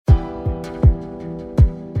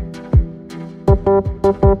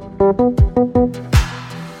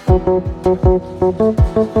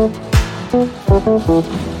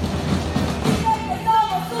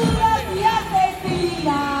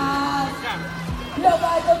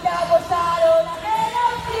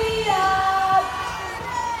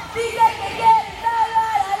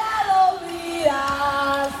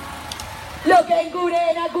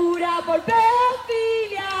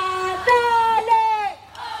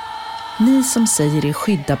Ni som säger er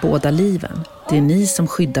skydda båda liven, det är ni som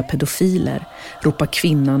skyddar pedofiler, ropar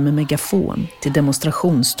kvinnan med megafon till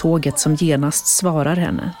demonstrationståget som genast svarar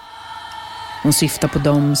henne. Hon syftar på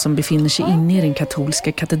dem som befinner sig inne i den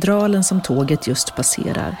katolska katedralen som tåget just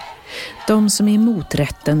passerar. De som är emot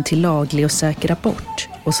rätten till laglig och säker abort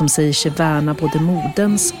och som säger sig värna både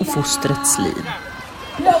moderns och fostrets liv.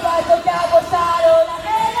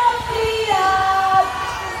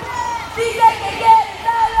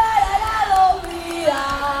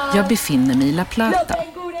 Jag befinner mig i La Plata,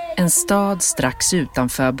 en stad strax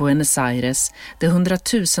utanför Buenos Aires där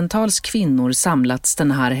hundratusentals kvinnor samlats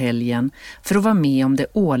den här helgen för att vara med om det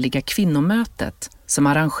årliga kvinnomötet som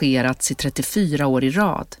arrangerats i 34 år i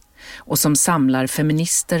rad och som samlar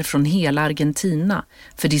feminister från hela Argentina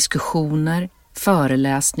för diskussioner,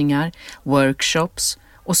 föreläsningar, workshops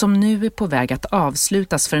och som nu är på väg att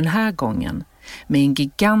avslutas för den här gången med en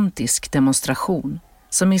gigantisk demonstration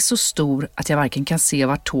som är så stor att jag varken kan se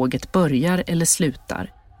var tåget börjar eller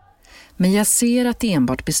slutar. Men jag ser att det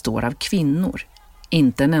enbart består av kvinnor.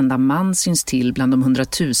 Inte en enda man syns till bland de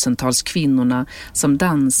hundratusentals kvinnorna som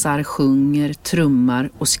dansar, sjunger, trummar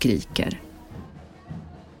och skriker.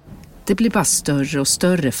 Det blir bara större och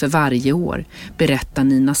större för varje år, berättar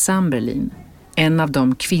Nina Samberlin, en av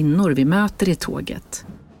de kvinnor vi möter i tåget.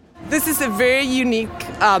 This is a very unique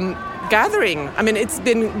gathering. I mean, it's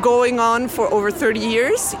been going on for over 30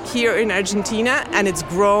 years here in Argentina, and it's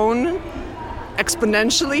grown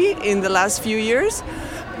exponentially in the last few years.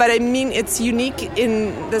 But I mean, it's unique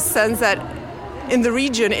in the sense that in the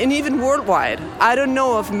region and even worldwide, I don't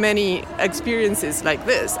know of many experiences like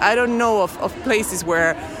this. I don't know of places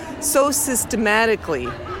where so systematically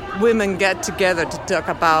women get together to talk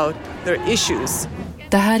about their issues.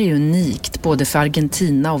 Det här är unikt både för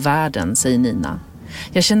Argentina och världen, säger Nina.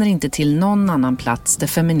 Jag känner inte till någon annan plats där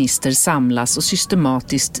feminister samlas och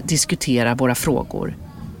systematiskt diskuterar våra frågor.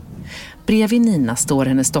 Bredvid Nina står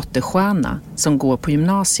hennes dotter Juana som går på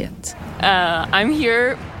gymnasiet. I'm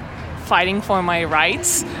here fighting for my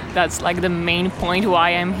rights. That's like the main point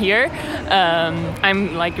why I'm here.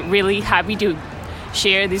 I'm like really happy to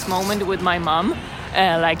share this moment with my mom.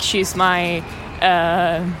 Like she's my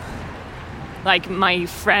like my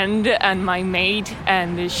friend and my mate,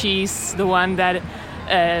 and she's the one that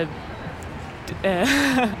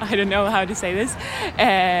I don't know how to say this,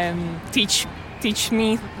 teach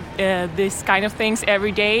me this kind of things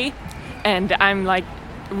every day, and I'm like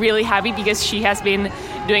really happy because she has been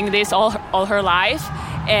doing this all her life,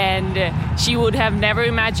 and she would have never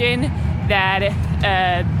imagined that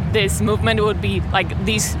this movement would be like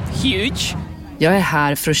this huge. Jag är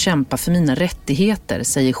här för att kämpa för mina rättigheter,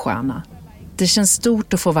 säger Juana. Det känns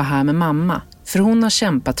stort att få vara här med mamma, för hon har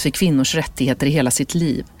kämpat för kvinnors rättigheter i hela sitt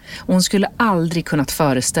liv. Och hon skulle aldrig kunnat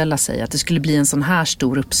föreställa sig att det skulle bli en sån här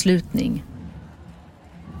stor uppslutning.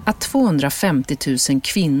 Att 250 000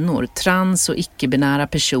 kvinnor, trans- och icke-binära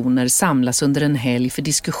personer samlas under en helg för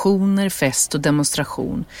diskussioner, fest och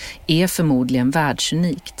demonstration är förmodligen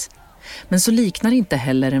världsunikt. Men så liknar inte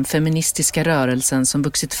heller den feministiska rörelsen som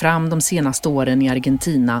vuxit fram de senaste åren i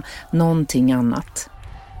Argentina någonting annat.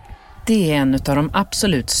 Det är en av de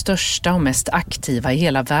absolut största och mest aktiva i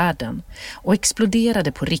hela världen och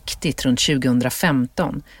exploderade på riktigt runt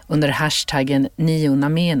 2015 under hashtaggen Ni Una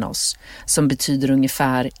Menos, som betyder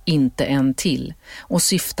ungefär inte en till, och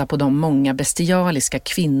syftar på de många bestialiska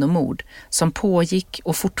kvinnomord som pågick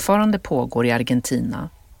och fortfarande pågår i Argentina.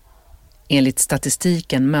 Enligt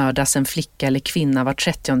statistiken mördas en flicka eller kvinna var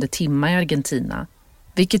 30:e timme i Argentina,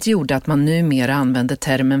 vilket gjorde att man numera använde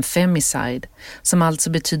termen femicide, som alltså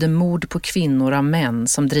betyder mord på kvinnor av män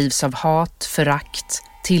som drivs av hat, förakt,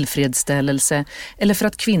 tillfredsställelse eller för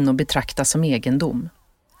att kvinnor betraktas som egendom.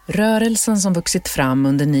 Rörelsen som vuxit fram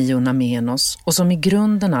under Ni Una Menos och som i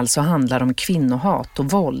grunden alltså handlar om kvinnohat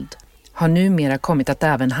och våld har numera kommit att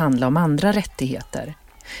även handla om andra rättigheter,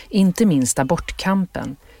 inte minst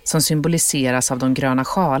abortkampen som symboliseras av de gröna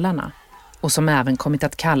sjalarna och som även kommit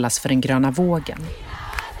att kallas för den gröna vågen.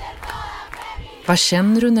 Vad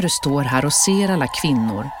känner du när du står här och ser alla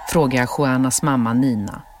kvinnor? Frågar jag Juanas mamma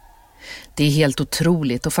Nina. Det är helt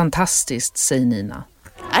otroligt och fantastiskt, säger Nina.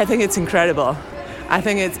 I think it's incredible. I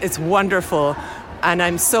think it's wonderful And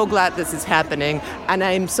I'm so glad this is happening. And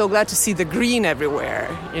I'm so glad to see the green everywhere,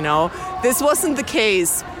 you know. This wasn't the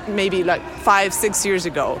case maybe like 5-6 years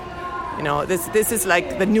ago. You know, this is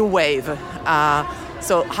like the new wave.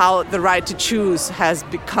 So how the right to choose has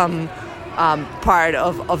become part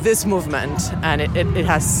of this movement, and it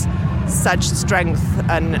has such strength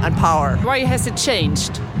and power. Why has it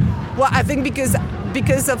changed? Well, I think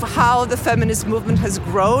because of how the feminist movement has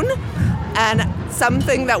grown, and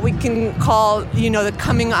something that we can call, you know, the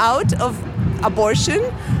coming out of abortion,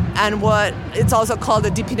 and what it's also called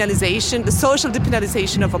the depenalization, the social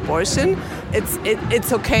depenalization of abortion.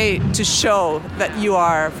 It's okay to show that you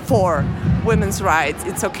are for women's rights.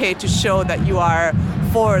 It's okay to show that you are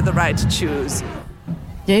for the right to choose.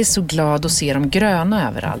 Jag är så glad att se de gröna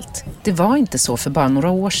överallt. Det var inte så för bara några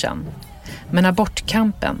år sedan. Men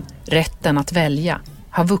abortkampen, rätten att välja,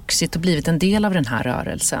 har vuxit och blivit en del av den här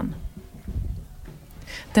rörelsen.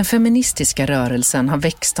 Den feministiska rörelsen har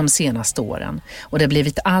växt de senaste åren och det har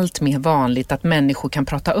blivit allt mer vanligt att människor kan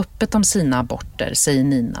prata öppet om sina aborter, säger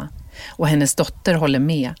Nina. Och hennes dotter håller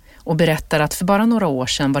med och berättar att för bara några år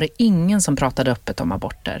sedan var det ingen som pratade öppet om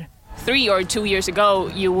aborter. 3 or 2 years ago,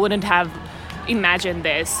 you wouldn't have imagined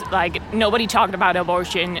this. Like, nobody talked about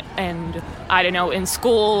abortion, and I don't know, in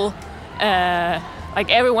school,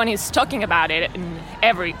 like everyone is talking about it and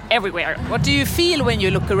everywhere. What do you feel when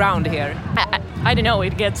you look around here? I don't know,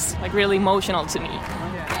 it gets like really emotional to me.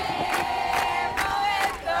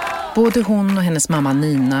 Både hon och hennes mamma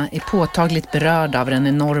Nina är påtagligt berörda av den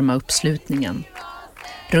enorma uppslutningen.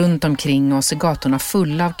 Runt omkring oss är gatorna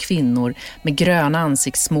fulla av kvinnor med gröna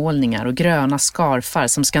ansiktsmålningar och gröna skarfar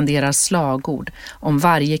som skanderar slagord om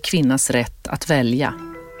varje kvinnas rätt att välja.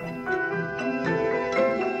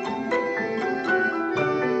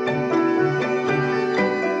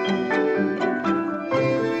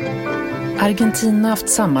 Argentina har haft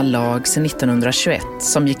samma lag sedan 1921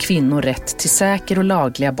 som ger kvinnor rätt till säker och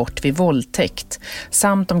laglig abort vid våldtäkt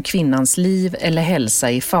samt om kvinnans liv eller hälsa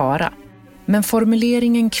är i fara. Men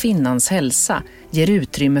formuleringen kvinnans hälsa ger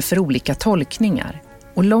utrymme för olika tolkningar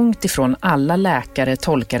och långt ifrån alla läkare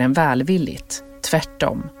tolkar den välvilligt,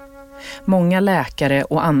 tvärtom. Många läkare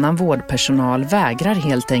och annan vårdpersonal vägrar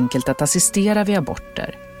helt enkelt att assistera vid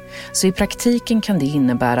aborter. Så i praktiken kan det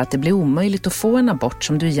innebära att det blir omöjligt att få en abort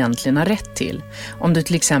som du egentligen har rätt till om du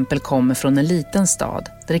till exempel kommer från en liten stad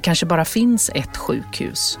där det kanske bara finns ett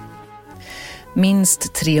sjukhus.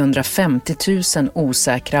 Minst 350 000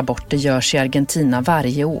 osäkra aborter görs i Argentina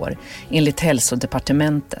varje år enligt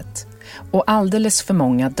hälsodepartementet och alldeles för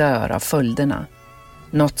många dör av följderna.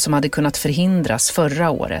 Något som hade kunnat förhindras förra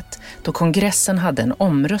året då kongressen hade en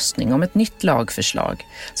omröstning om ett nytt lagförslag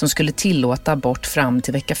som skulle tillåta abort fram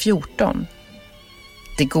till vecka 14.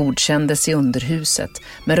 Det godkändes i underhuset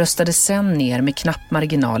men röstades sen ner med knapp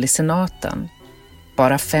marginal i senaten.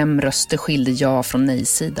 Bara 5 röster skilde ja från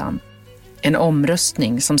nej-sidan. En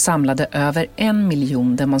omröstning som samlade över 1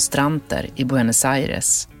 miljon demonstranter i Buenos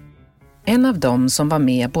Aires. En av dem som var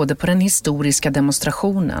med både på den historiska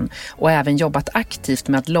demonstrationen och även jobbat aktivt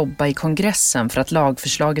med att lobba i kongressen för att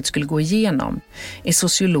lagförslaget skulle gå igenom är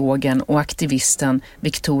sociologen och aktivisten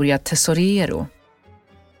Victoria Tesoriero.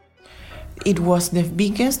 It was the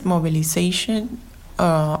biggest mobilization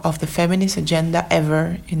of the feminist agenda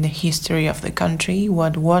ever in the history of the country.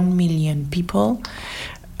 What 1 million people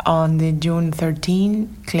on the June 13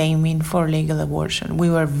 claiming for legal abortion. We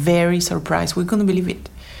were very surprised. We couldn't believe it.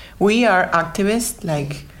 We are activists,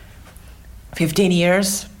 like 15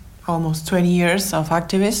 years, almost 20 years of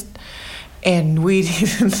activists, and we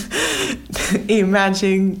didn't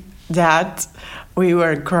imagine that. We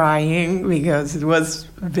were crying because it was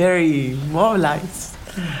very mobilized.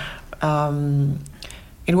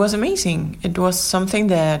 It was amazing. It was something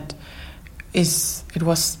that it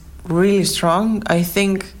was really strong. I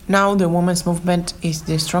think now the women's movement is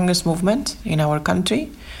the strongest movement in our country.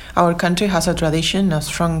 Our country has a tradition of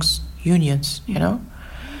strong unions, you know?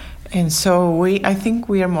 And so I think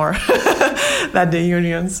we are more than the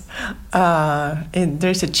unions. And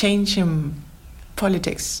there's a change in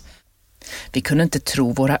politics. Vi kunde inte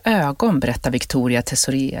tro våra ögon, berättar Victoria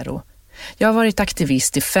Tesoriero. Jag har varit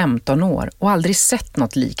aktivist i 15 år och aldrig sett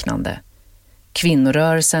något liknande.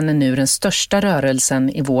 Kvinnorörelsen är nu den största rörelsen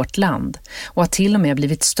i vårt land och har till och med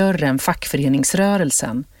blivit större än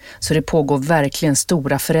fackföreningsrörelsen, så det pågår verkligen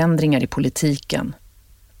stora förändringar i politiken.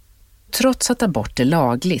 Trots att abort är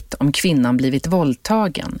lagligt om kvinnan blivit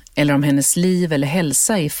våldtagen eller om hennes liv eller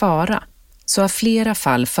hälsa är i fara, så har flera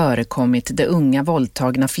fall förekommit där unga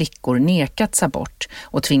våldtagna flickor nekats abort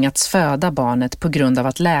och tvingats föda barnet på grund av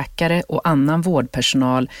att läkare och annan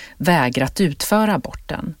vårdpersonal vägrat utföra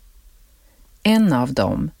aborten. En av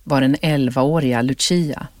dem var den 11-åriga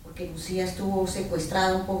Lucia. Lucía estuvo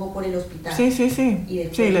secuestrada un poco por el hospital.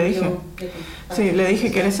 Sí, le dije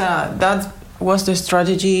que that was the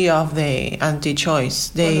strategy of the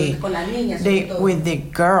anti-choice. They with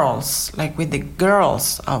the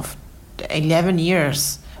girls of 11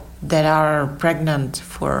 years that are pregnant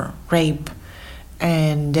for rape,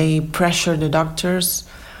 and they pressure the doctors,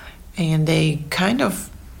 and they kind of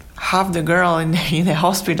have the girl in the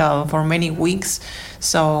hospital for many weeks,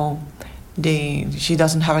 so she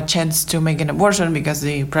doesn't have a chance to make an abortion because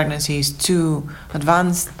the pregnancy is too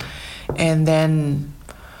advanced. And then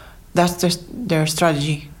that's their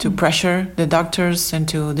strategy, to pressure the doctors and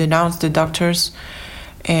to denounce the doctors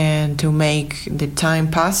and to make the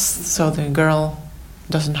time pass so the girl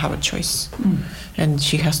doesn't have a choice. And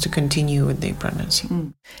she has to continue with the pregnancy.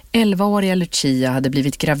 11-åriga Lucia hade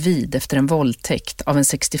blivit gravid efter en våldtäkt av en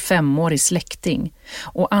 65-årig släkting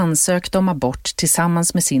och ansökte om abort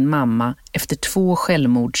tillsammans med sin mamma efter 2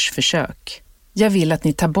 självmordsförsök. Jag vill att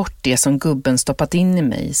ni tar bort det som gubben stoppat in i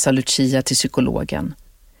mig, sa Lucia till psykologen.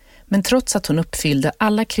 Men trots att hon uppfyllde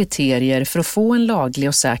alla kriterier för att få en laglig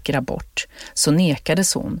och säker abort så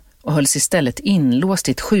nekades hon och hölls istället inlåst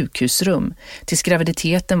i ett sjukhusrum tills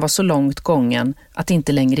graviditeten var så långt gången att det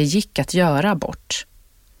inte längre gick att göra abort.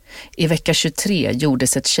 I vecka 23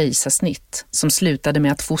 gjordes ett kejsarsnitt som slutade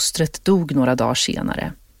med att fostret dog några dagar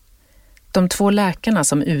senare. De 2 läkarna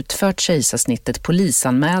som utfört kejsarsnittet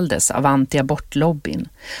polisanmäldes av anti-abortlobbyn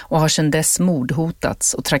och har sedan dess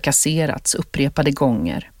mordhotats och trakasserats upprepade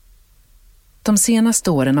gånger. De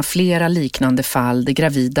senaste åren har flera liknande fall där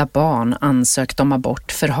gravida barn ansökt om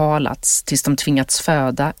abort förhalats tills de tvingats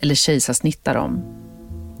föda eller kejsarsnitta dem.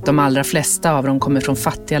 De allra flesta av dem kommer från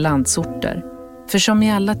fattiga landsorter. För som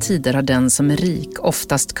i alla tider har den som är rik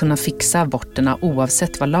oftast kunnat fixa aborterna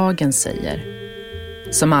oavsett vad lagen säger.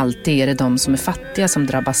 Som alltid är det de som är fattiga som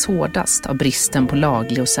drabbas hårdast av bristen på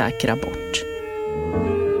laglig och säker abort.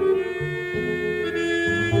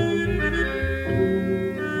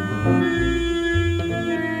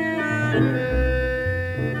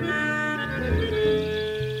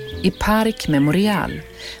 I Parc Memorial,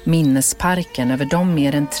 minnesparken över de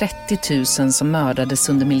mer än 30 000 som mördades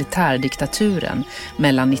under militärdiktaturen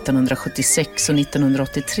mellan 1976 och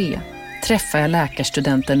 1983, träffar jag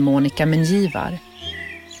läkarstudenten Monica Menjivar.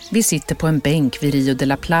 Vi sitter på en bänk vid Rio de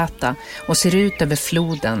la Plata och ser ut över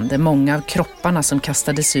floden där många av kropparna som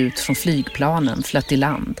kastades ut från flygplanen flöt i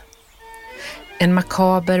land. En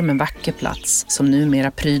makaber men vacker plats som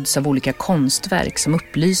numera pryds av olika konstverk som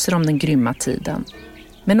upplyser om den grymma tiden.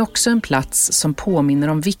 Men också en plats som påminner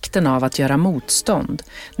om vikten av att göra motstånd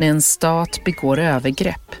när en stat begår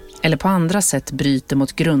övergrepp eller på andra sätt bryter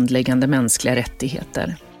mot grundläggande mänskliga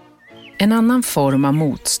rättigheter. En annan form av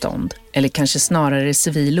motstånd, eller kanske snarare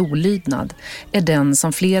civil olydnad, är den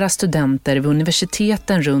som flera studenter vid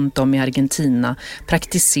universiteten runt om i Argentina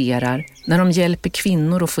praktiserar när de hjälper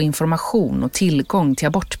kvinnor att få information och tillgång till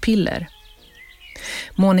abortpiller.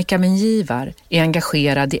 Monica Menjivar är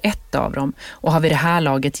engagerad i ett av dem och har vid det här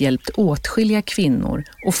laget hjälpt åtskilliga kvinnor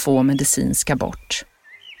att få medicinsk abort.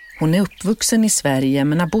 Hon är uppvuxen i Sverige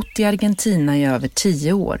men har bott i Argentina i över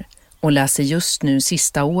 10 år och läser just nu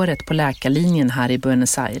sista året på läkarlinjen här i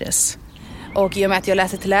Buenos Aires. Och i och med att jag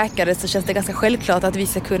läser till läkare så känns det ganska självklart att vi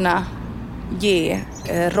ska kunna ge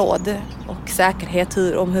råd och säkerhet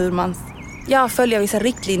om hur man följer vissa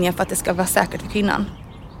riktlinjer för att det ska vara säkert för kvinnan.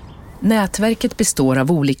 Nätverket består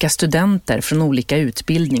av olika studenter från olika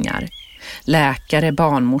utbildningar. Läkare,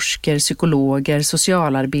 barnmorskor, psykologer,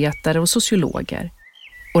 socialarbetare och sociologer.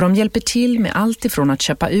 Och de hjälper till med allt ifrån att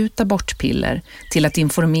köpa ut abortpiller till att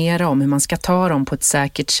informera om hur man ska ta dem på ett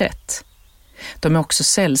säkert sätt. De är också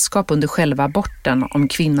sällskap under själva aborten om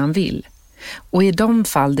kvinnan vill. Och i de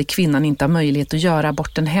fall där kvinnan inte har möjlighet att göra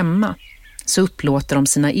aborten hemma så upplåter de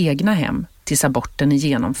sina egna hem tills aborten är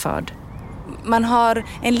genomförd. Man har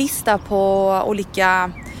en lista på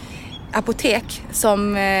olika apotek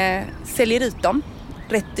som säljer ut dem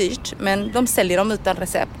rätt dyrt, men de säljer dem utan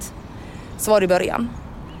recept. Så var det i början.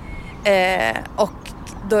 Och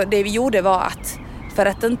det vi gjorde var att för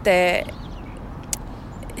att inte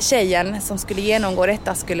tjejen som skulle genomgå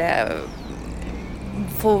detta skulle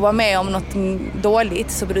få vara med om något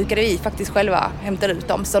dåligt så brukade vi faktiskt själva hämta ut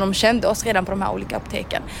dem. Så de kände oss redan på de här olika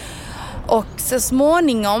apoteken. Och så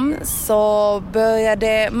småningom så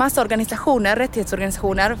började massa organisationer,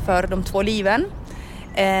 rättighetsorganisationer för de 2 liven,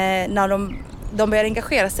 när de började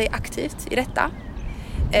engagera sig aktivt i detta.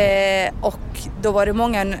 Och då var det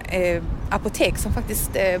många apotek som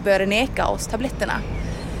faktiskt började neka oss tabletterna.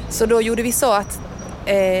 Så då gjorde vi så att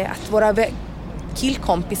våra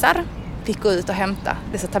killkompisar fick gå ut och hämta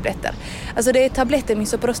dessa tabletter. Alltså det är tabletter,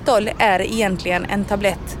 misoprostol är egentligen en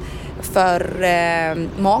tablett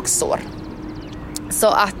för magsår. Så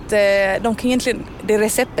att de kan egentligen, det är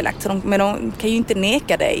receptbelagt, men de kan ju inte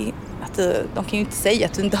neka dig. De kan ju inte säga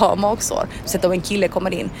att du inte har magsår. Så att om en kille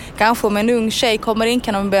kommer in, kanske om en ung tjej kommer in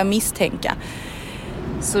kan de börja misstänka.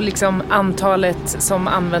 Så liksom antalet som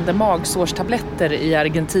använder magsårstabletter i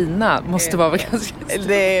Argentina måste vara ganska stort.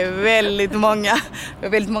 Det är väldigt många. Det är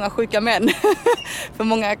väldigt många sjuka män. För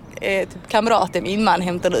många typ kamrater, min man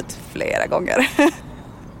hämtar ut flera gånger.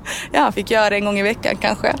 Ja, han fick göra det en gång i veckan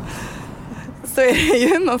kanske. Så är det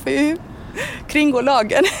ju, man får ju kringgå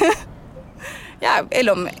lagen. Ja,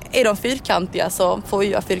 är de fyrkantiga så får vi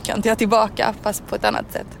göra fyrkantiga tillbaka, fast på ett annat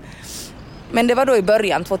sätt. Men det var då i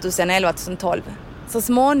början, 2011-2012. Så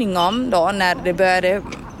småningom då, när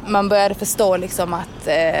man började förstå liksom att,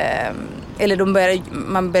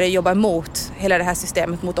 man började jobba emot hela det här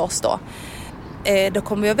systemet mot oss då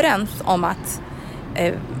kom vi överens om att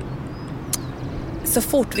så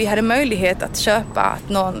fort vi hade möjlighet att köpa att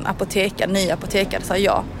någon ny apotekare sa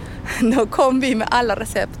ja, då kom vi med alla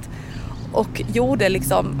recept och gjorde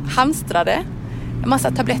liksom, hamstrade en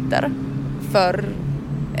massa tabletter för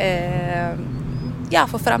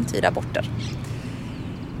framtida aborter.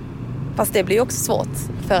 Fast det blir också svårt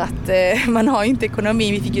för att man har ju inte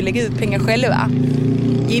ekonomi, vi fick ju lägga ut pengar själva.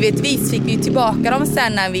 Givetvis fick vi tillbaka dem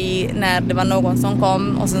sen när det var någon som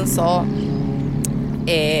kom, och sen så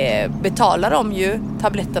betalade de ju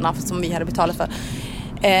tabletterna som vi hade betalat för.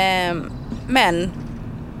 Men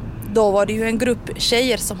då var det ju en grupp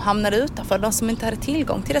tjejer som hamnade utanför, de som inte hade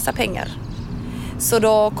tillgång till dessa pengar. Så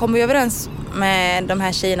då kom vi överens med de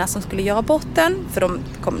här tjejerna som skulle göra aborten, för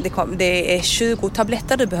det är 20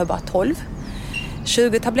 tabletter, du behöver bara 12.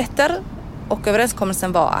 20 tabletter, och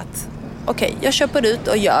överenskommelsen var att okej, jag köper ut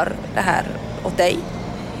och gör det här åt dig.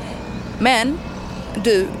 Men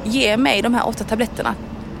du ger mig de här 8 tabletterna,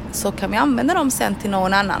 så kan vi använda dem sen till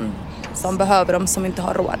någon annan som behöver dem, som inte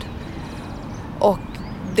har råd. Och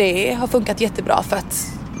det har funkat jättebra för att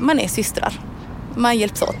man är systrar. Man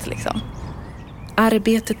hjälps åt liksom.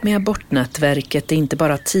 Arbetet med abortnätverket är inte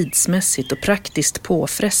bara tidsmässigt och praktiskt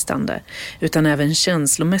påfrestande, utan även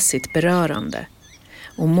känslomässigt berörande.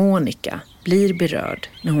 Och Monica blir berörd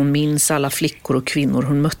när hon minns alla flickor och kvinnor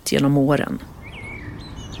hon mött genom åren.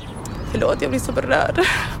 Förlåt, jag blir så berörd.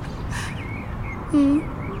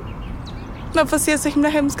 Man får se så himla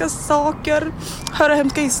hemska saker, höra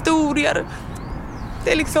hemska historier.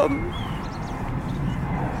 Det är liksom...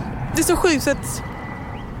 Det är så sjukt att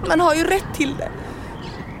man har ju rätt till det.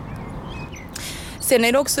 Sen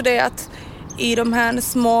är det också det att i de här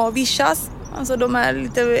små vishas, alltså de här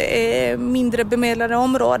lite mindre bemedlade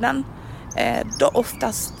områden, då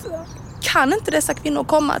oftast kan inte dessa kvinnor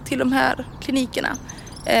komma till de här klinikerna.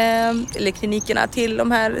 Eller klinikerna, till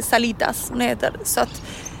de här salitas som det heter. Så att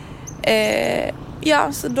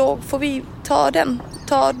så då får vi ta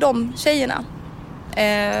de tjejerna.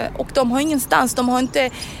 Och de har ingenstans, de har inte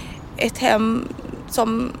ett hem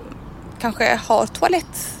som kanske har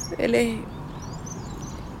toalett eller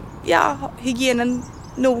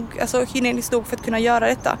hygieniskt nog för att kunna göra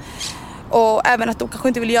detta. Och även att de kanske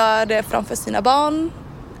inte vill göra det framför sina barn,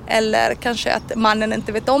 eller kanske att mannen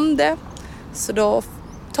inte vet om det. Så då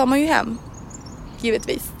tar man ju hem,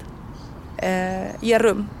 givetvis, ger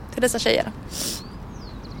rum till dessa tjejer.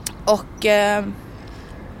 Och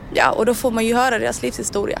och då får man ju höra deras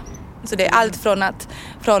livshistoria. Så det är allt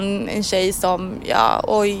från en tjej som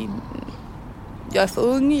jag är för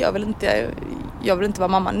ung, jag vill inte vara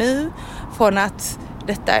mamma nu, från att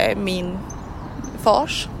detta är min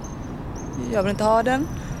fars, jag vill inte ha den.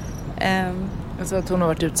 Alltså att hon har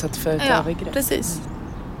varit utsatt för ett övergrepp. Precis.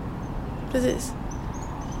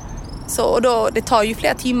 Så och då, det tar ju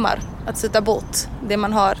flera timmar att sätta bort det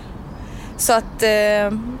man har. Så att...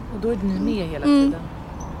 och då är ni med hela tiden?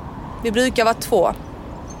 Vi brukar vara 2.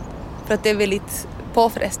 För att det är väldigt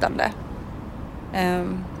påfrestande.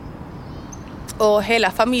 Och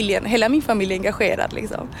hela min familj är engagerad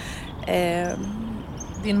liksom.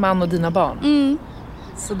 Din man och dina barn?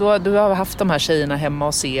 Så du har haft de här tjejerna hemma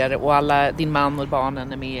hos er, och din man och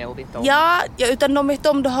barnen är med och vet om? Ja, utan de vet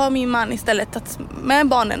om, då har min man istället tagit med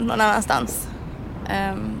barnen någon annanstans.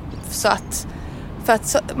 Så att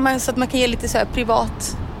man kan ge lite så här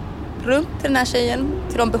privat rum till den här tjejen,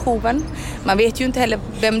 till de behoven. Man vet ju inte heller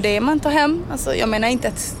vem det är man tar hem. Alltså, jag menar inte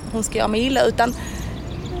att hon ska göra mig illa, utan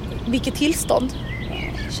vilket tillstånd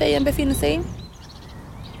tjejen befinner sig i.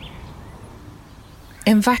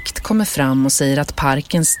 En vakt kommer fram och säger att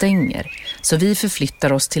parken stänger, så vi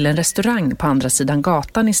förflyttar oss till en restaurang på andra sidan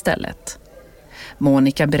gatan istället.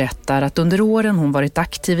 Monica berättar att under åren hon varit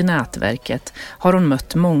aktiv i nätverket har hon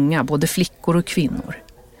mött många, både flickor och kvinnor.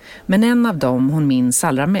 Men en av dem hon minns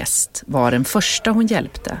allra mest var den första hon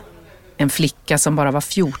hjälpte. En flicka som bara var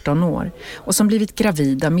 14 år och som blivit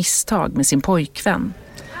gravid av misstag med sin pojkvän.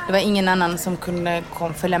 Det var ingen annan som kunde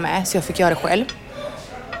följa med, så jag fick göra det själv.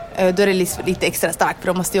 Då är det lite extra starkt, för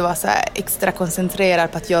då måste jag vara så här extra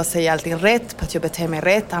koncentrerad på att jag säger allting rätt, på att jag beter mig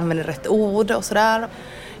rätt, använder rätt ord och sådär.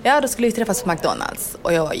 Ja, då skulle vi träffas på McDonalds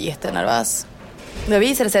och jag var jättenervös. Det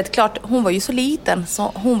visade sig att klart, hon var ju så liten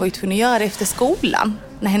så hon var ju tvungen att göra det efter skolan.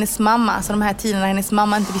 När hennes mamma, alltså de här tiderna hennes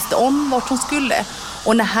mamma inte visste om vart hon skulle.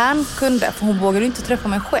 Och när han kunde, för hon vågade inte träffa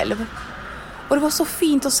mig själv. Och det var så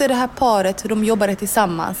fint att se det här paret, hur de jobbade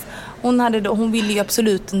tillsammans. Hon ville ju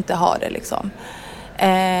absolut inte ha det liksom.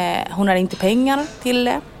 Hon hade inte pengar till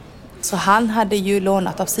det. Så han hade ju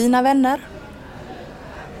lånat av sina vänner.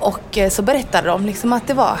 Och så berättade de liksom att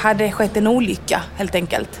det hade skett en olycka helt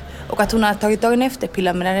enkelt. Och att hon hade tagit dagen efter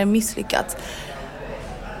piller men hade misslyckats.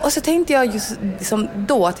 Och så tänkte jag just liksom,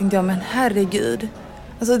 då tänkte jag, men herregud.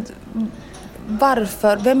 Alltså,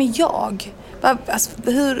 varför? Vem är jag?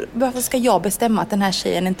 Varför ska jag bestämma att den här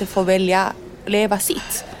tjejen inte får välja att leva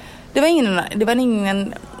sitt? Det var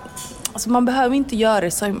ingen alltså man behöver inte göra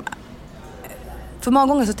det så. För många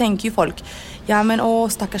gånger så tänker ju folk, ja men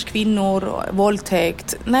stackars kvinnor,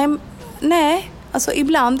 våldtäkt. Nej, alltså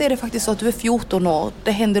ibland är det faktiskt så att du är 14 år,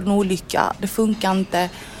 det händer en olycka, det funkar inte.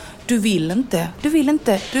 Du vill inte,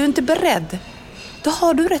 du är inte beredd. Då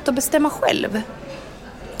har du rätt att bestämma själv.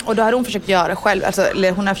 Och då hade hon försökt göra det själv,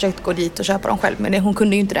 eller hon har försökt gå dit och köpa dem själv, men hon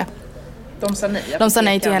kunde ju inte det. De sa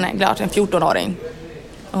nej till henne, klart, en 14-åring.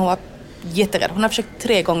 Och hon var jätterädd. Hon har försökt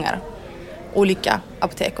 3 gånger. Olika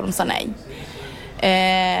apotek och de sa nej.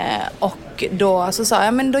 Och då så sa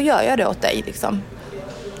jag, men då gör jag det åt dig liksom.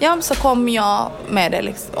 Ja, så kom jag med det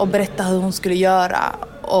liksom, och berättade hur hon skulle göra.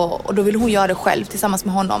 Och då ville hon göra det själv tillsammans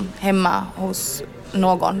med honom hemma hos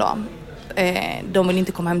någon då. De ville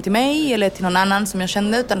inte komma hem till mig eller till någon annan som jag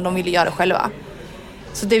kände, utan de ville göra det själva.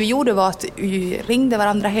 Så det vi gjorde var att vi ringde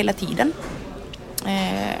varandra hela tiden.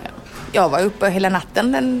 Jag var uppe hela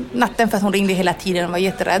natten för att hon ringde hela tiden och var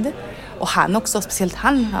jätterädd. Och han också, speciellt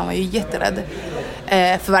han var ju jätterädd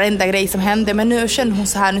för varenda grej som hände. Men nu känner hon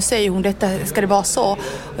så här, nu säger hon detta, ska det vara så?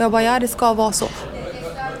 Och jag bara, ja det ska vara så.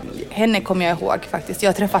 Henne kommer jag ihåg faktiskt. Jag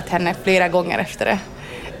har träffat henne flera gånger efter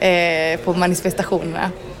det på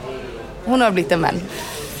manifestationerna. Hon har blivit en vän.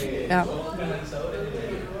 Ja.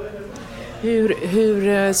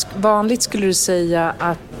 Hur vanligt skulle du säga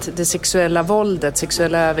att det sexuella våldet,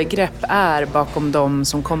 sexuella övergrepp är bakom de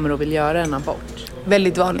som kommer och vill göra en abort?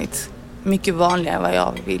 Väldigt vanligt. Mycket vanligare än vad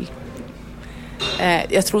jag vill.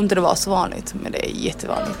 Jag tror inte det var så vanligt, men det är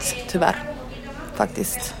jättevanligt, tyvärr.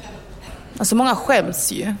 Faktiskt. Alltså många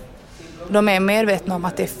skäms ju. De är medvetna om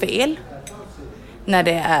att det är fel. När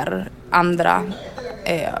det är andra,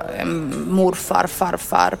 morfar,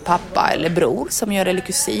 farfar, pappa eller bror som gör det, eller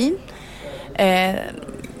kusin.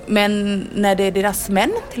 Men när det är deras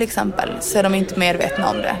män till exempel så är de inte medvetna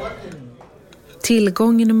om det.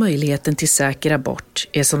 Tillgången och möjligheten till säker abort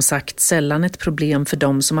är som sagt sällan ett problem för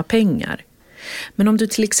de som har pengar. Men om du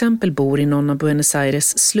till exempel bor i någon av Buenos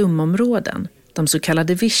Aires slumområden, de så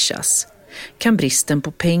kallade villas, kan bristen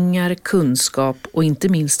på pengar, kunskap och inte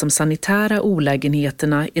minst de sanitära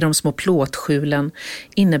olägenheterna i de små plåtskjulen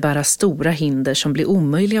innebära stora hinder som blir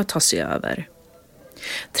omöjliga att ta sig över.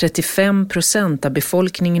 35% av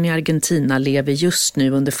befolkningen i Argentina lever just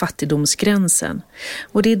nu under fattigdomsgränsen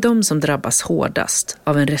och det är de som drabbas hårdast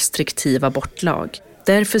av en restriktiv abortlag.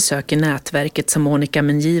 Därför söker nätverket som Monica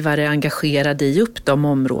Mengivare är engagerad i upp de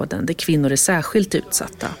områden där kvinnor är särskilt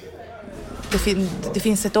utsatta. Det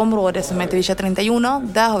finns ett område som heter Villa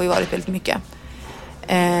 31, där har vi varit väldigt mycket.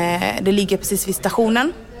 Det ligger precis vid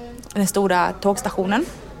stationen, den stora tågstationen,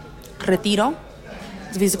 Retiro.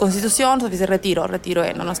 Det finns Constitución, så finns det Retiro. Retiro är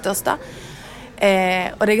en av de största.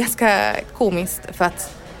 Och det är ganska komiskt,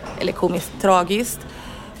 tragiskt.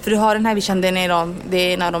 För du har den här vision, det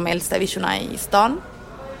är en av de äldsta visionerna i stan.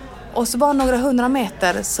 Och så bara några 100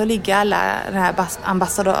 meter så ligger alla den här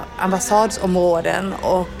ambassadsområden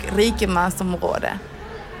och rikemansområden.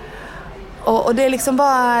 Och det är liksom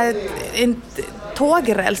bara en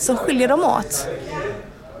tågräls som skiljer dem åt.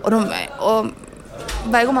 Och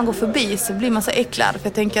varje gång man går förbi så blir man så äcklad. För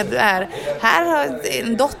jag tänker att här har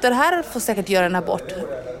en dotter här får säkert göra en abort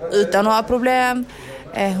utan några problem.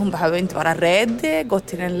 Hon behöver inte vara rädd, gå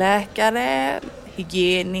till en läkare,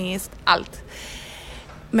 hygieniskt, allt.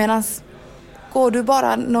 Medan går du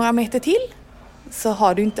bara några meter till så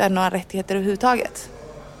har du inte några rättigheter överhuvudtaget.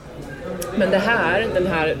 Men det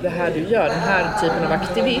här du gör, den här typen av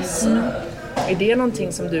aktivism, Är det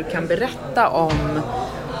någonting som du kan berätta om?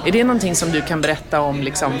 Är det någonting som du kan berätta om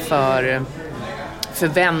liksom för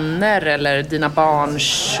vänner eller dina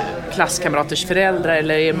barns klasskamraters föräldrar?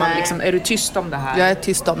 Eller är, man liksom, är du tyst om det här? Jag är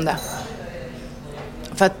tyst om det.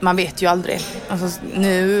 För att man vet ju aldrig. Alltså,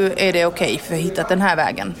 nu är det okej för att hitta den här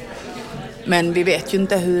vägen. Men vi vet ju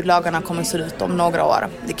inte hur lagarna kommer att se ut om några år.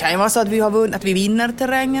 Det kan ju vara så att att vi vinner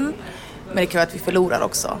terrängen. Men det kan vara att vi förlorar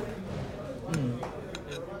också.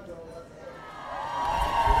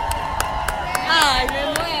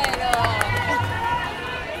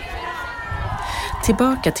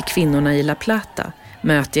 Tillbaka till kvinnorna i La Plata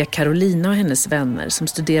möter jag Carolina och hennes vänner som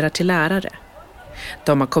studerar till lärare.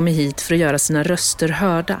 De har kommit hit för att göra sina röster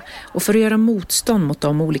hörda och för att göra motstånd mot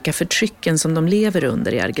de olika förtrycken som de lever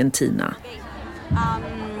under i Argentina.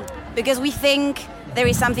 Because we think there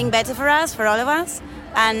is something better for us, for all of us,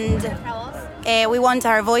 and we want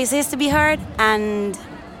our voices to be heard, and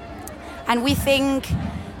we think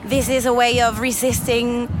this is a way of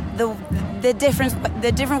resisting the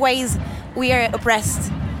different ways we are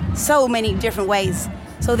oppressed, so many different ways.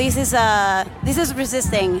 So this is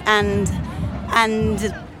resisting and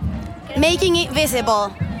making it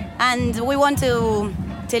visible, and we want to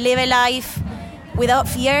live a life without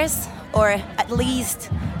fears, or at least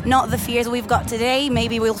not the fears we've got today.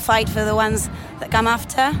 Maybe we'll fight for the ones that come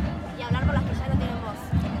after.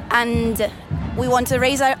 And we want to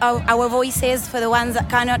raise our voices for the ones that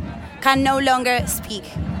can no longer speak.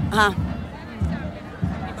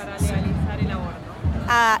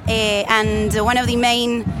 And one of the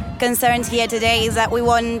main concerns here today is that we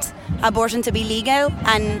want abortion to be legal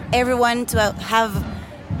and everyone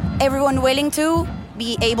willing to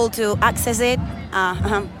be able to access it.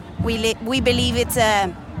 We believe it's a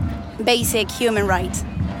basic human right.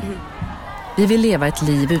 Vi vill leva ett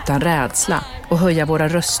liv utan rädsla och höja våra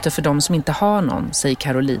röster för de som inte har någon, säger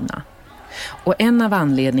Carolina. Och en av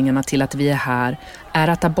anledningarna till att vi är här är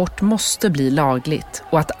att abort måste bli lagligt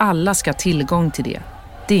och att alla ska ha tillgång till det.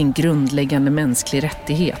 Det är en grundläggande mänsklig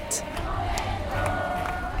rättighet.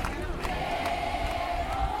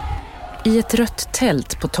 I ett rött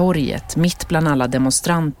tält på torget, mitt bland alla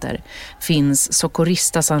demonstranter, finns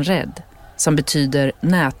Socorristas Sans Red, som betyder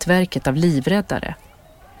nätverket av livräddare.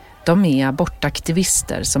 De är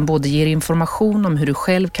abortaktivister som både ger information om hur du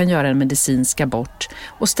själv kan göra en medicinsk abort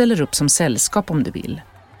och ställer upp som sällskap om du vill.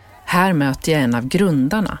 Här möter jag en av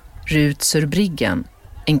grundarna, Ruth Surbriggen,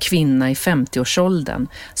 en kvinna i 50-årsåldern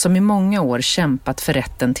som i många år kämpat för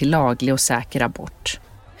rätten till laglig och säker abort.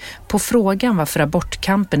 På frågan varför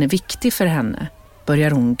abortkampen är viktig för henne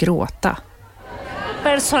börjar hon gråta.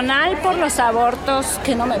 Personal por los abortos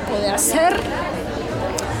que no me pude hacer,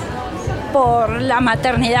 por la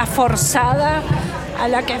maternidad forzada a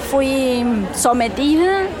la que fui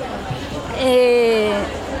sometida,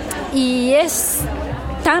 y es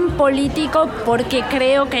tan político porque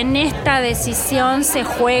creo que en esta decisión se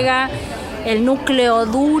juega el núcleo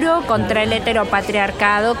duro contra el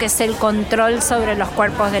heteropatriarcado, que es el control sobre los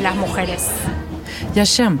cuerpos de las mujeres. Jag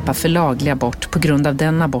kämpar för laglig abort på grund av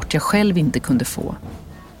den abort jag själv inte kunde få.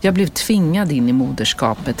 Jag blev tvingad in i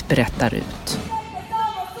moderskapet, berättar Ruth.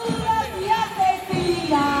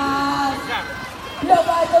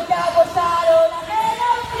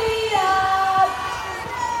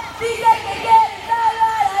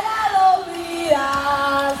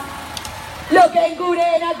 Lo que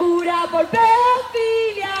encurena cura por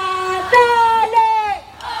pedofilia. Dale.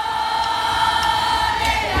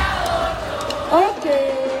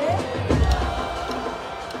 Okej.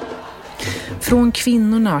 Från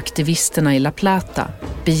kvinnorna och aktivisterna i La Plata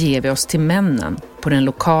beger vi oss till männen på den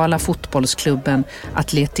lokala fotbollsklubben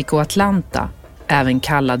Atlético Atlanta, även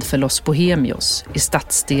kallad för Los Bohemios, i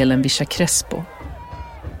stadsdelen Villa Crespo.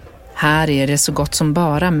 Här är det så gott som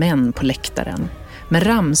bara män på läktaren. Men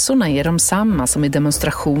ramsorna är de samma som i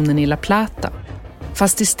demonstrationen i La Plata.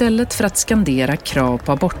 Fast istället för att skandera krav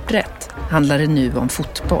på aborträtt handlar det nu om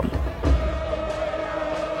fotboll.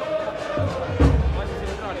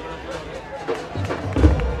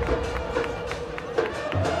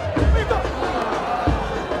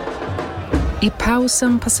 I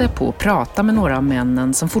pausen passar jag på att prata med några av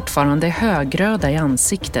männen som fortfarande är högröda i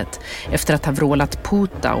ansiktet efter att ha vrålat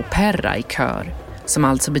puta och perra i kör, som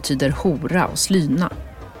alltså betyder hora och slyna.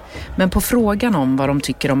 Men på frågan om vad de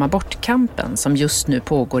tycker om abortkampen som just nu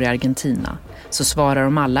pågår i Argentina så svarar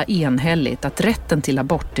de alla enhälligt att rätten till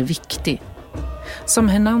abort är viktig. Som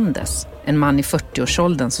Hernandez, en man i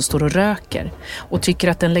 40-årsåldern som står och röker och tycker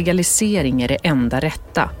att en legalisering är det enda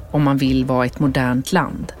rätta om man vill vara ett modernt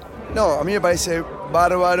land. No, a mí me parece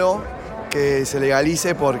bárbaro que se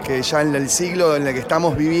legalice porque ya en el siglo en el que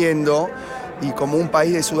estamos viviendo y como un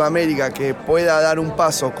país de Sudamérica que pueda dar un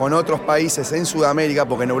paso con otros países en Sudamérica,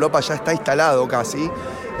 porque en Europa ya está instalado casi,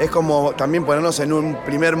 es como también ponernos en un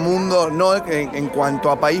primer mundo, no en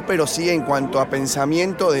cuanto a país, pero sí en cuanto a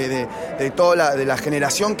pensamiento de toda la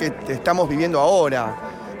generación que estamos viviendo ahora.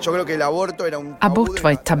 Jag creo que el aborto era un Abort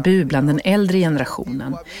var ett tabu bland den äldre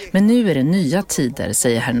generationen, men nu är det nya tider,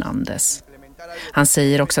 säger Hernández. Han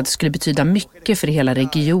säger också att det skulle betyda mycket för hela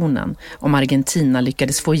regionen om Argentina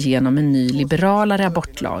lyckades få igenom en ny liberalare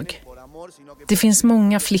abortlag. Det finns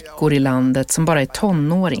många flickor i landet som bara är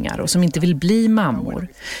tonåringar och som inte vill bli mammor,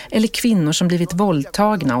 eller kvinnor som blivit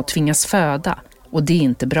våldtagna och tvingas föda, och det är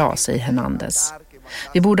inte bra, säger Hernández.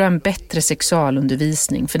 Vi borde ha en bättre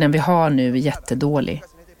sexualundervisning, för den vi har nu är jättedålig.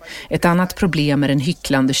 Ett annat problem är den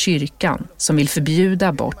hycklande kyrkan som vill förbjuda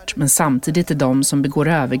abort men samtidigt är de som begår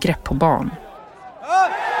övergrepp på barn.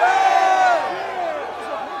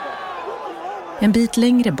 En bit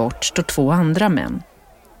längre bort står två andra män.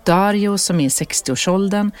 Dario som är i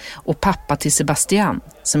 60-årsåldern och pappa till Sebastián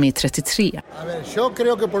som är 33. Jag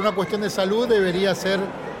creo que por una cuestión de salud debería ser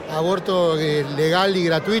aborto legal y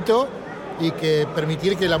gratuito y que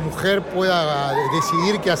permitir que la mujer pueda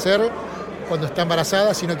decidir qué hacer cuando está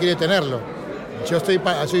embarazada si no quiere tenerlo. Yo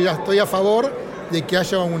estoy a favor de que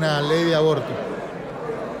haya una ley de aborto.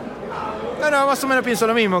 No, más o menos pienso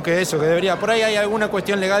lo mismo que eso, que debería. Por ahí hay alguna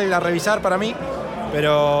cuestión legal a revisar para mí,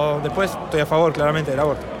 pero después estoy a favor claramente del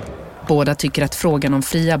aborto. Båda tycker att frågan om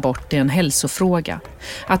fri abort är en hälsofråga,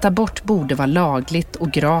 att abort borde vara lagligt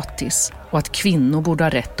och gratis och att kvinnor borde ha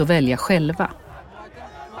rätt att välja själva.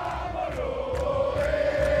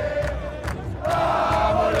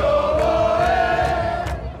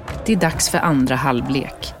 Det är dags för andra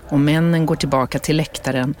halvlek och männen går tillbaka till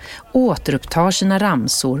läktaren och återupptar sina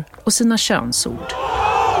ramsor och sina könsord.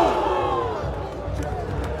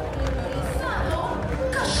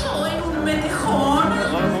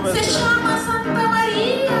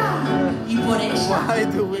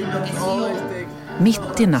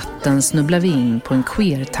 Mitt i natten snubblar vi in på en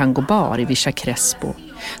queer-tangobar i Villa Crespo,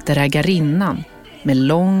 där ägarinnan med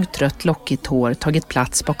långt rött lockigt hår tagit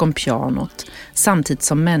plats bakom pianot samtidigt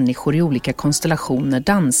som människor i olika konstellationer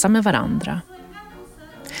dansar med varandra.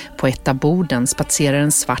 På ett av borden spatserar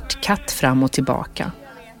en svart katt fram och tillbaka,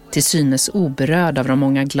 till synes oberörd av de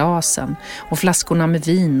många glasen och flaskorna med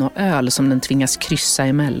vin och öl som den tvingas kryssa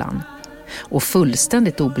emellan, och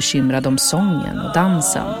fullständigt obekymrad om sången och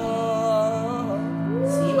dansen.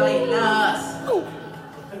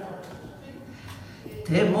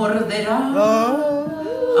 Te morderá.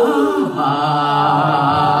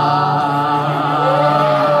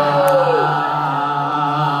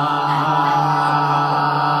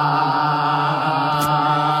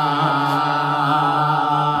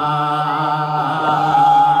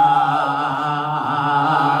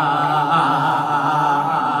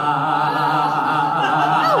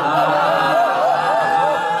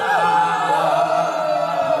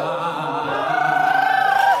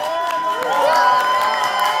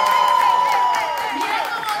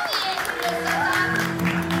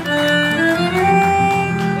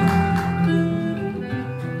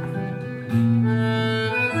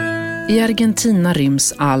 I Argentina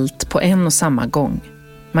ryms allt på en och samma gång.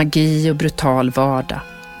 Magi och brutal vardag,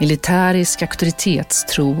 militärisk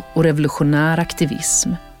auktoritetstro och revolutionär aktivism.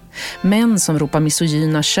 Män som ropar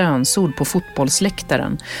misogyna könsord på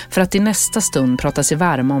fotbollsläktaren för att i nästa stund prata sig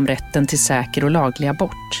varma om rätten till säker och laglig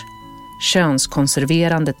abort.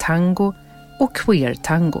 Könskonserverande tango och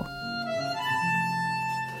queer-tango.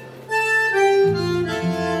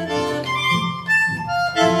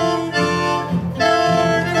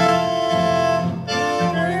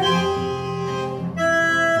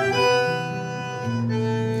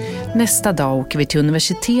 Nästa dag åker vi till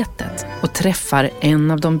universitetet och träffar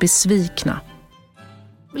en av de besvikna.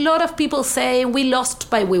 A lot of people say we lost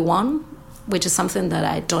but we won, which is something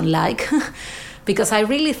that I don't like because I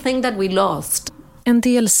really think that we lost. En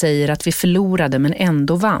del säger att vi förlorade men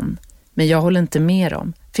ändå vann, men jag håller inte med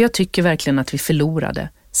dem, för jag tycker verkligen att vi förlorade,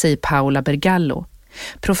 säger Paula Bergallo,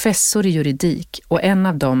 professor i juridik och en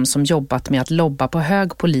av dem som jobbat med att lobba på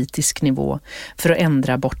hög politisk nivå för att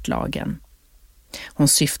ändra abortlagen. Hon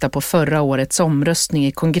syftar på förra årets omröstning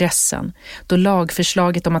i kongressen, då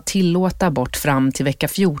lagförslaget om att tillåta abort fram till vecka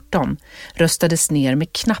 14 röstades ner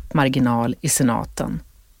med knapp marginal i senaten.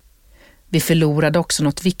 Vi förlorade också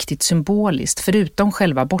något viktigt symboliskt förutom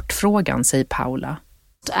själva abortfrågan, säger Paula.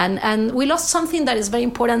 And we lost something that is very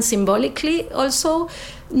important symbolically also,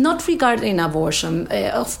 not regarding abortion.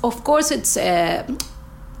 Of course it's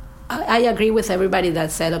I agree with everybody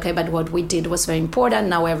that said, okay, but what we did was very important.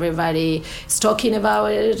 Now everybody is talking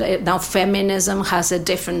about it. Now feminism has a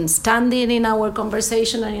different standing in our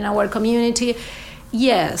conversation and in our community.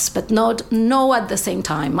 Yes, but no at the same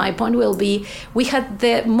time. My point will be, we had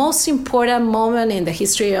the most important moment in the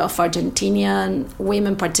history of Argentinian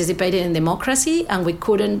women participating in democracy, and we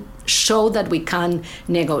couldn't show that we can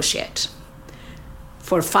negotiate.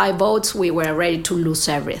 For 5 votes, we were ready to lose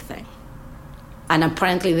everything. And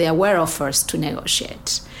apparently there were offers to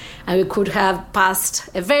negotiate. And we could have passed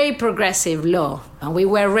a very progressive law, and we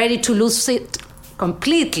were ready to lose it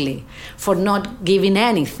completely for not giving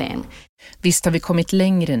anything. Visst har vi kommit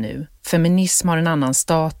längre nu. Feminism har en annan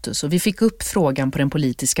status och vi fick upp frågan på den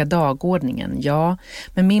politiska dagordningen, ja.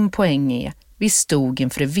 Men min poäng är, vi stod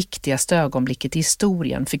inför det viktigaste ögonblicket i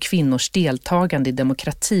historien för kvinnors deltagande i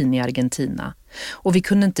demokratin i Argentina. Och vi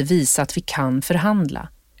kunde inte visa att vi kan förhandla.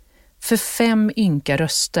 För 5 ynka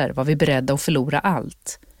röster var vi beredda att förlora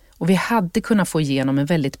allt. Och vi hade kunnat få igenom en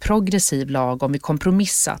väldigt progressiv lag om vi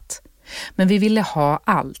kompromissat. Men vi ville ha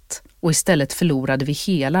allt. Och istället förlorade vi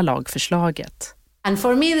hela lagförslaget. And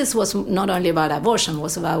for me this was not only about abortion, it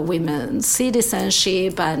was about women's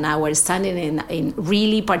citizenship and our standing in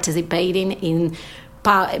really participating in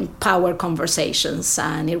power conversations.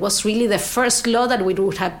 And it was really the first law that we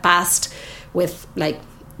would have passed with like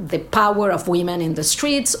the power of women in the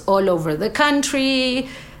streets all over the country.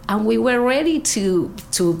 And we were ready to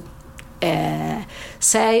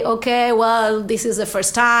say, okay, well, this is the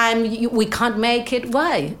first time, we can't make it.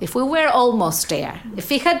 Why? If we were almost there.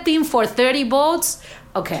 If it had been for 30 votes,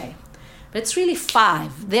 okay. But it's really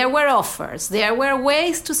 5. There were offers. There were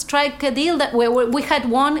ways to strike a deal that we had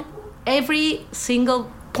won every single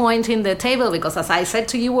point in the table, because as I said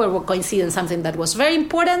to you, we were coinciding something that was very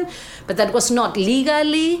important, but that was not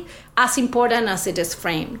legally as important as it is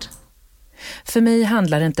framed. För mig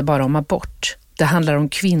handlar det inte bara om abort. Det handlar om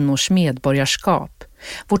kvinnors medborgarskap,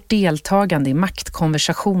 vårt deltagande i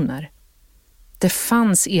maktkonversationer. Det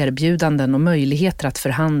fanns erbjudanden och möjligheter att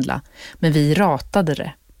förhandla, men vi ratade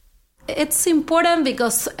det. It's important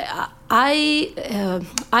because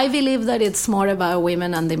I believe that it's more about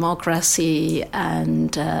women and democracy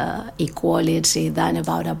and equality than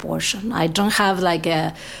about abortion. I don't have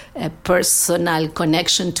like a personal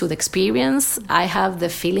connection to the experience. I have the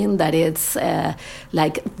feeling that it's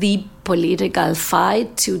like the political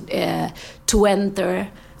fight to enter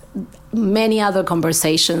many other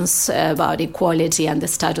conversations about equality and the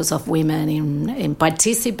status of women in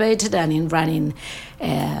participated and in running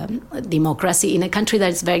democracy in a country that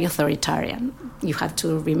is very authoritarian. You have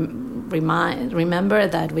to remember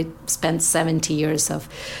that we spent 70 years of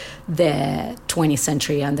the 20th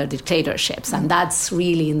century under dictatorships, and that's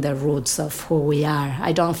really in the roots of who we are.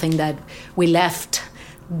 I don't think that we left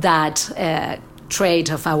that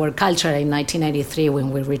trait of our culture in 1983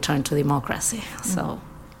 when we returned to democracy. So.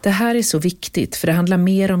 Det här är så viktigt, för det handlar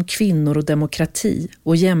mer om kvinnor och demokrati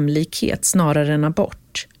och jämlikhet snarare än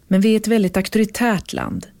abort. Men vi är ett väldigt auktoritärt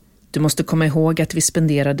land. Du måste komma ihåg att vi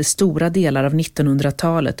spenderade stora delar av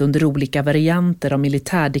 1900-talet under olika varianter av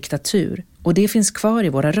militärdiktatur, och det finns kvar i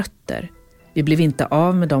våra rötter. Vi blev inte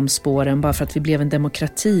av med de spåren bara för att vi blev en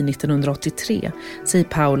demokrati 1983, säger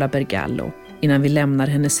Paula Bergallo, innan vi lämnar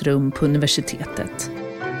hennes rum på universitetet.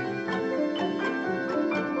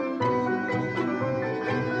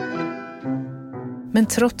 Men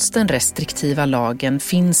trots den restriktiva lagen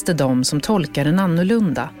finns det de som tolkar den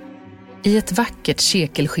annorlunda. I ett vackert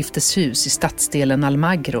sekelskifteshus i stadsdelen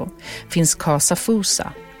Almagro finns Casa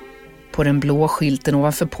Fusa. På den blå skylten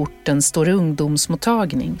ovanför porten står det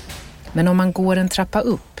ungdomsmottagning. Men om man går en trappa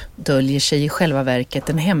upp döljer sig i själva verket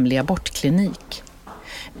en hemlig abortklinik.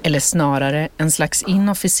 Eller snarare en slags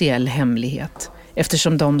inofficiell hemlighet,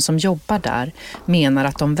 eftersom de som jobbar där menar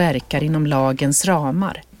att de verkar inom lagens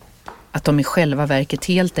ramar. Att de i själva verket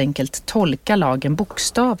helt enkelt tolkar lagen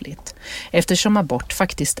bokstavligt, eftersom abort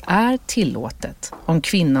faktiskt är tillåtet om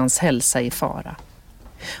kvinnans hälsa är i fara.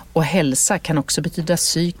 Och hälsa kan också betyda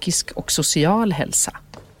psykisk och social hälsa.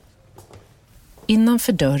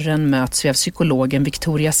 Innanför dörren möts vi av psykologen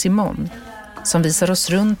Victoria Simon, som visar oss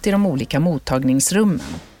runt i de olika mottagningsrummen.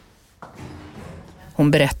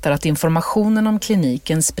 Hon berättar att informationen om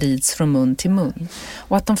kliniken sprids från mun till mun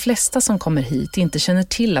och att de flesta som kommer hit inte känner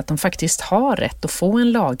till att de faktiskt har rätt att få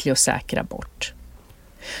en laglig och säker abort.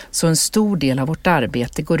 Så en stor del av vårt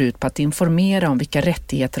arbete går ut på att informera om vilka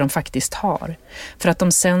rättigheter de faktiskt har, för att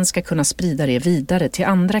de sen ska kunna sprida det vidare till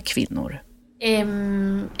andra kvinnor.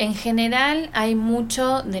 En general hay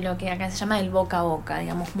mucho de lo que acá se llama el boca a boca,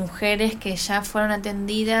 digamos, mujeres que ya fueron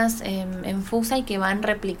atendidas en FUSA y que van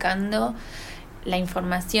replicando la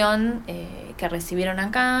información que recibieron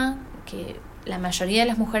acá, que la mayoría de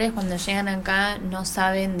las mujeres cuando llegan acá no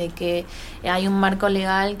saben de que hay un marco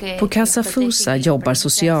legal que... På Casa Fusa jobbar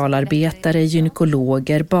socialarbetare,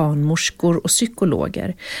 gynekologer, barnmorskor och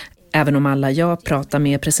psykologer. Även om alla jag pratar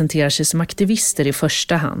med presenterar sig som aktivister i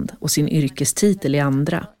första hand och sin yrkestitel i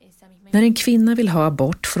andra. När en kvinna vill ha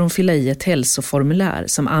abort får hon fylla i ett hälsoformulär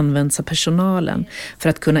som används av personalen för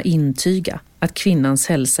att kunna intyga att kvinnans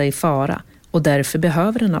hälsa är i fara och därför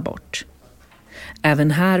behöver en abort.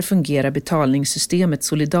 Även här fungerar betalningssystemet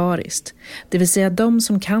solidariskt, det vill säga de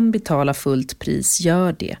som kan betala fullt pris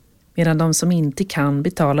gör det, medan de som inte kan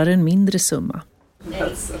betalar en mindre summa.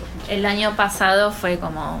 El año pasado fue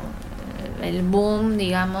como el boom,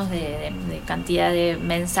 digamos, de cantidad de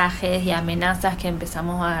mensajes y amenazas que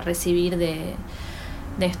empezamos a recibir de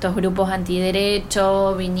estos grupos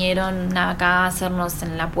antiderecho. Vinieron acá a hacernos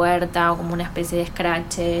en la puerta como una especie de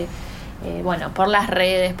escrache. Bueno, por las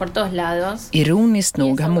redes, por todos lados. Ironiskt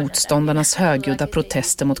nog har motståndarnas högljudda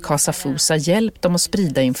protester mot Casa Fusa hjälpt dem att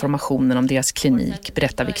sprida informationen om deras klinik,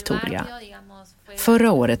 berättar Victoria.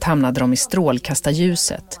 Förra året hamnade de i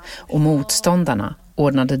strålkastarljuset och motståndarna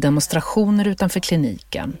ordnade demonstrationer utanför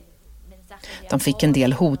kliniken. De fick en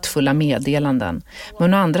del hotfulla meddelanden,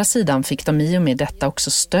 men å andra sidan fick de i och med detta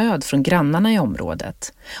också stöd från grannarna i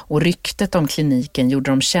området. Och ryktet om kliniken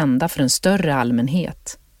gjorde dem kända för en större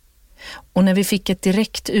allmänhet. Och när vi fick ett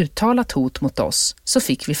direkt uttalat hot mot oss så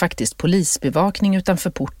fick vi faktiskt polisbevakning utanför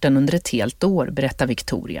porten under ett helt år, berättar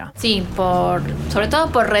Victoria. Sí, sobre todo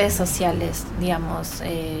por redes sociales, digamos,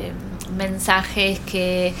 mensajes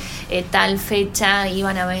que tal fecha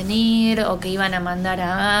iban a venir o que iban a mandar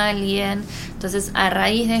a alguien. Entonces, a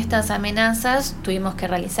raíz de estas amenazas tuvimos que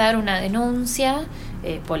realizar una denuncia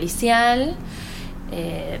policial,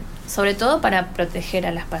 sobre todo para proteger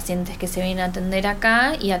a las pacientes que se vienen a atender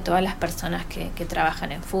acá y a todas las personas que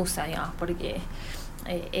trabajan en Fusa, digamos, porque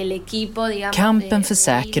el equipo, digamos... Kampen för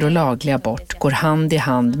säker och laglig abort går hand i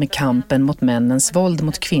hand med kampen mot männens våld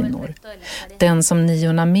mot kvinnor. Den som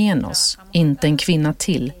Niona Menos, inte en kvinna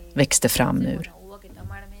till, växte fram ur.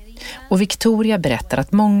 Och Victoria berättar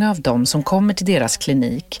att många av dem som kommer till deras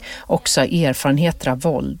klinik också har erfarenheter av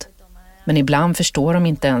våld. Men ibland förstår de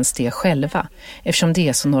inte ens det själva, eftersom det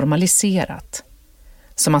är så normaliserat.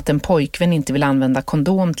 Som att en pojkvän inte vill använda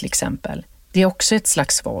kondom till exempel. Det är också ett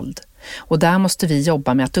slags våld. Och där måste vi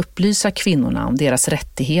jobba med att upplysa kvinnorna om deras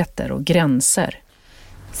rättigheter och gränser.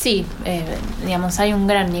 Sí, digamos, hay un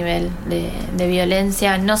gran nivel de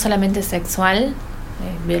violencia, no solamente sexual,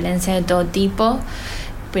 violencia de todo tipo,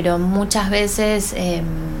 pero muchas veces,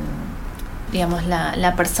 digamos,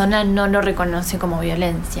 la persona no lo reconoce como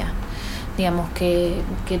violencia. Digamos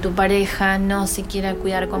que tu pareja no se quiera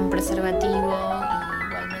cuidar con preservativo y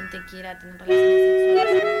igualmente quiera tener relaciones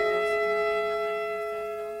sexuales.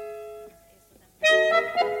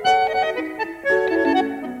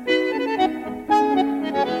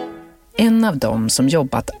 En av dem som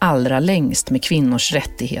jobbat allra längst med kvinnors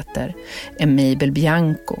rättigheter är Mabel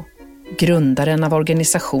Bianco, grundaren av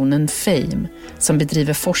organisationen FAME som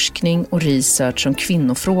bedriver forskning och research om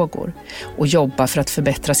kvinnofrågor och jobbar för att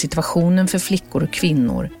förbättra situationen för flickor och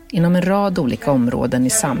kvinnor inom en rad olika områden i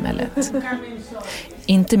samhället.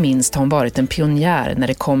 Inte minst har hon varit en pionjär när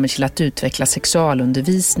det kommer till att utveckla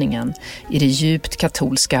sexualundervisningen i det djupt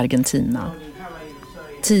katolska Argentina.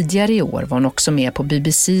 Tidigare i år var hon också med på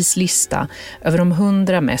BBC:s lista över de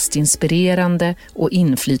 100 mest inspirerande och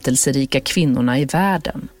inflytelserika kvinnorna i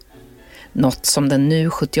världen. Något som den nu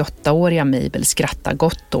 78-åriga Mabel skrattar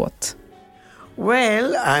gott åt.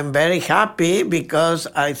 Well, I'm very happy because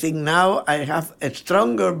I think now I have a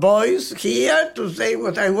stronger voice here to say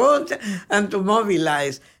what I want and to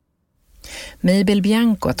mobilize. Mabel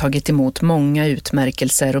Bianco har tagit emot många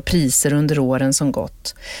utmärkelser och priser under åren som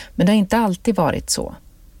gått, men det har inte alltid varit så.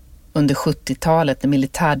 Under 70-talet när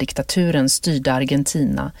militärdiktaturen styrde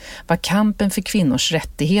Argentina var kampen för kvinnors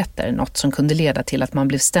rättigheter något som kunde leda till att man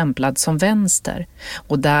blev stämplad som vänster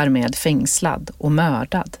och därmed fängslad och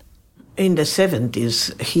mördad. In the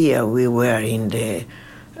 70s here we were in the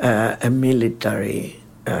military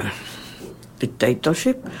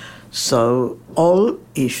dictatorship, so all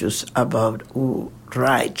issues about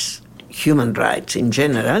rights, human rights in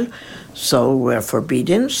general, so were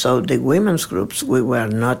forbidden. So the women's groups, we were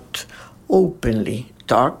not openly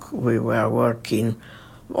talk. We were working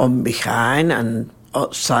on behind and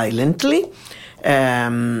silently.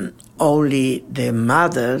 Only the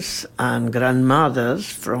mothers and grandmothers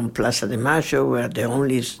from Plaza de Mayo were the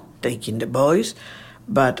only taking the voice.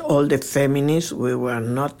 But all the feminists, we were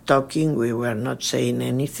not talking, we were not saying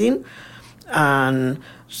anything. And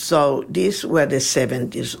so these were the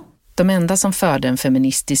 70s. De enda som förde en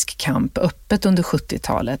feministisk kamp öppet under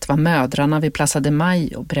 70-talet var mödrarna vid Plaza de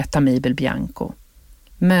Mayo, berättar Mabel Bianco.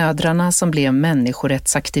 Mödrarna som blev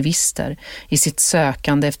människorättsaktivister i sitt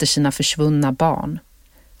sökande efter sina försvunna barn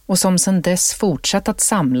och som sedan dess fortsatt att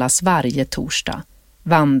samlas varje torsdag,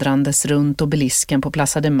 vandrandes runt obelisken på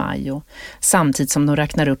Plaza de Mayo samtidigt som de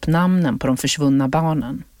räknar upp namnen på de försvunna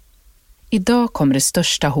barnen. Idag kommer det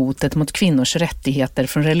största hotet mot kvinnors rättigheter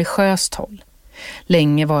från religiöst håll.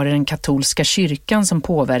 Länge var det den katolska kyrkan som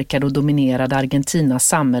påverkade och dominerade Argentinas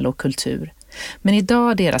samhälle och kultur. Men idag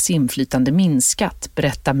har deras inflytande minskat,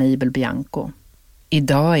 berättar Mabel Bianco.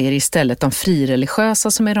 Idag är det istället de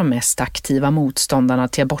frireligiösa som är de mest aktiva motståndarna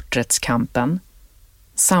till aborträttskampen.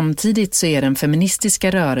 Samtidigt så är den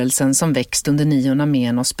feministiska rörelsen som växt under Niona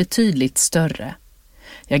Menos betydligt större.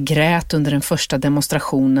 Jag grät under den första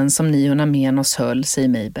demonstrationen som Niona Menos höll, säger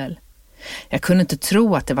Mabel. Jag kunde inte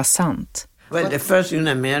tro att det var sant. Well, the first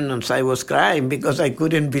Niona Menos, I was crying because I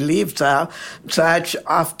couldn't believe such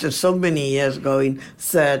after so many years going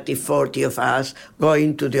 30, 40 of us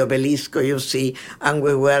going to the obelisco, you see, and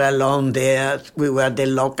we were alone there. We were the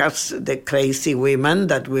locals, the crazy women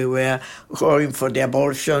that we were going for the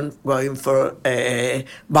abortion, going for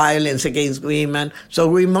violence against women. So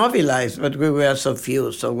we mobilized, but we were so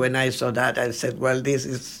few. So when I saw that, I said, well, this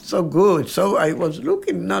is so good. So I was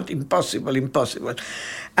looking, not impossible.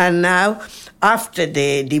 And now, after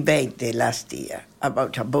the debate the last year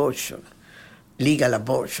about abortion, legal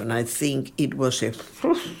abortion, I think it was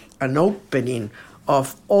an opening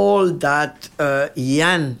of all that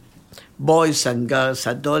young boys and girls,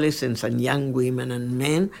 adolescents and young women and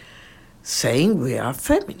men saying we are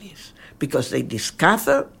feminists because they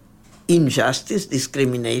discover injustice,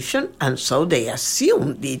 discrimination, and so they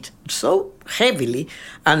assumed it so heavily,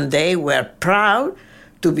 and they were proud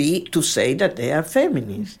to say that they are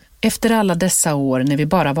feminists. Efter alla dessa år när vi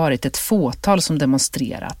bara varit ett fåtal som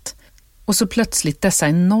demonstrerat och så plötsligt dessa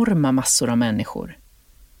enorma massor av människor.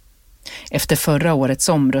 Efter förra årets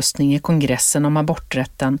omröstning i kongressen om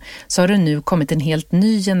aborträtten så har det nu kommit en helt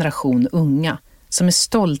ny generation unga som är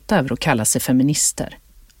stolta över att kalla sig feminister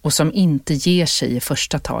och som inte ger sig i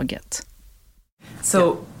första taget.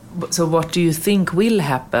 So what do you think will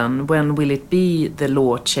happen? When will it be the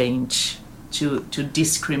law change to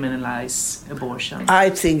decriminalize abortion? I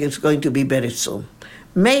think it's going to be very soon.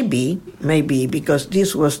 Maybe because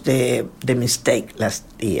this was the mistake last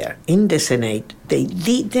year. In the Senate, they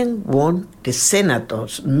didn't want the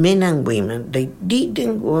senators, men and women, they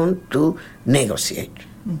didn't want to negotiate.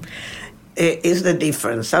 It's the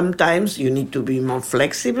difference. Sometimes you need to be more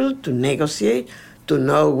flexible to negotiate, to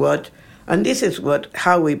know what, and this is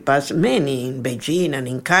how we pass many in Beijing and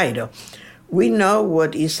in Cairo. We know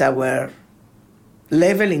what is our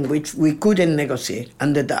level in which we couldn't negotiate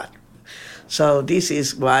under that. So this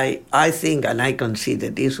is why I think and I consider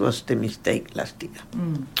this was the mistake last year.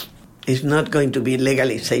 It's not going to be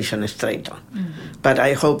legalization straight on. But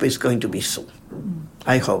I hope it's going to be soon.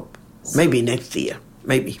 I hope. Maybe next year.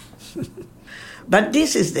 Maybe. But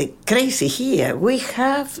this is the crazy here. We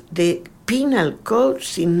have the penal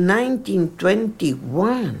codes in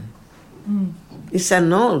 1921. It's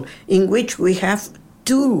an old in which we have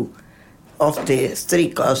two of the three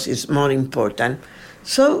causes more important.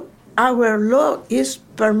 So our law is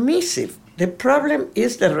permissive. The problem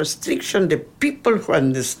is the restriction, the people who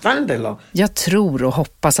understand the law. Jag tror och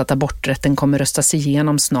hoppas att aborträtten kommer röstas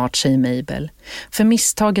igenom snart, säger Mabel. För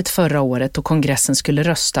misstaget förra året då kongressen skulle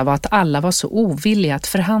rösta var att alla var så ovilliga att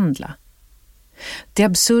förhandla. Det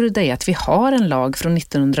absurda är att vi har en lag från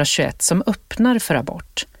 1921 som öppnar för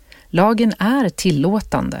abort. Lagen är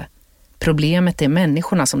tillåtande. Problemet är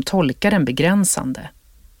människorna som tolkar den begränsande.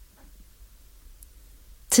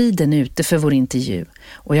 Tiden är ute för vår intervju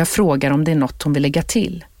och jag frågar om det är något hon vill lägga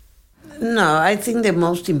till. No, I think the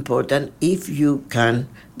most important if you can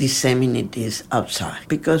disseminate this outside.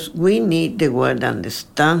 Because we need the world to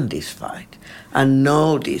understand this fight and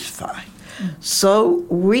know this fight. So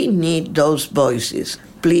we need those voices.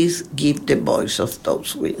 Please give the voice of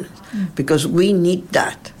those women. Because we need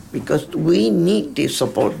that. Because we need this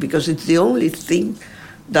support. Because it's the only thing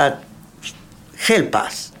that help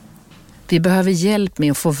us. Vi behöver hjälp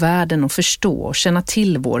med att få världen att förstå och känna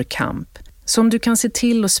till vår kamp. Så om du kan se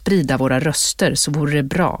till att sprida våra röster så vore det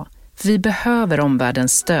bra. För vi behöver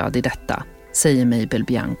omvärldens stöd i detta, säger Mabel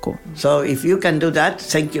Bianco. So if you can do that,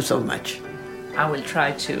 thank you so much. I will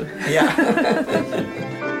try to. Yeah.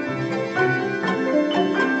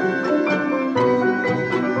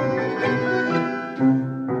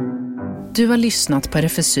 Du har lyssnat på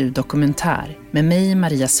RFSU Dokumentär med mig,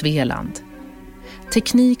 Maria Sveland.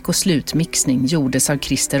 Teknik och slutmixning gjordes av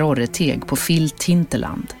Christer Orreteg på Phil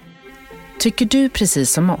Tinterland. Tycker du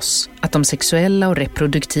precis som oss att de sexuella och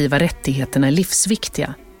reproduktiva rättigheterna är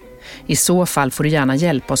livsviktiga? I så fall får du gärna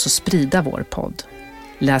hjälpa oss att sprida vår podd.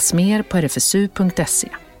 Läs mer på rfsu.se.